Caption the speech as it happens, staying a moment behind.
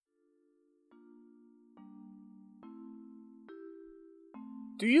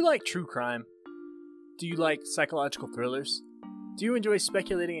Do you like true crime? Do you like psychological thrillers? Do you enjoy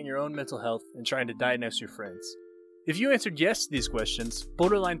speculating in your own mental health and trying to diagnose your friends? If you answered yes to these questions,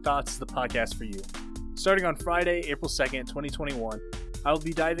 Borderline Thoughts is the podcast for you. Starting on Friday, April 2nd, 2021, I will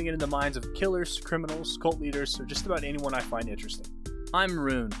be diving into the minds of killers, criminals, cult leaders, or just about anyone I find interesting. I'm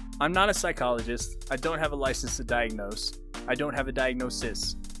Rune. I'm not a psychologist. I don't have a license to diagnose. I don't have a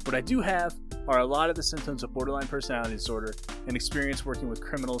diagnosis. What I do have are a lot of the symptoms of borderline personality disorder and experience working with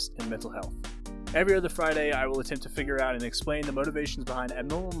criminals and mental health. Every other Friday, I will attempt to figure out and explain the motivations behind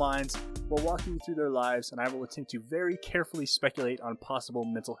abnormal minds while walking you through their lives, and I will attempt to very carefully speculate on possible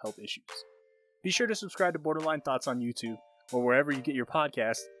mental health issues. Be sure to subscribe to Borderline Thoughts on YouTube or wherever you get your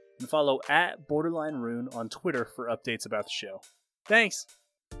podcast, and follow @BorderlineRune on Twitter for updates about the show. Thanks!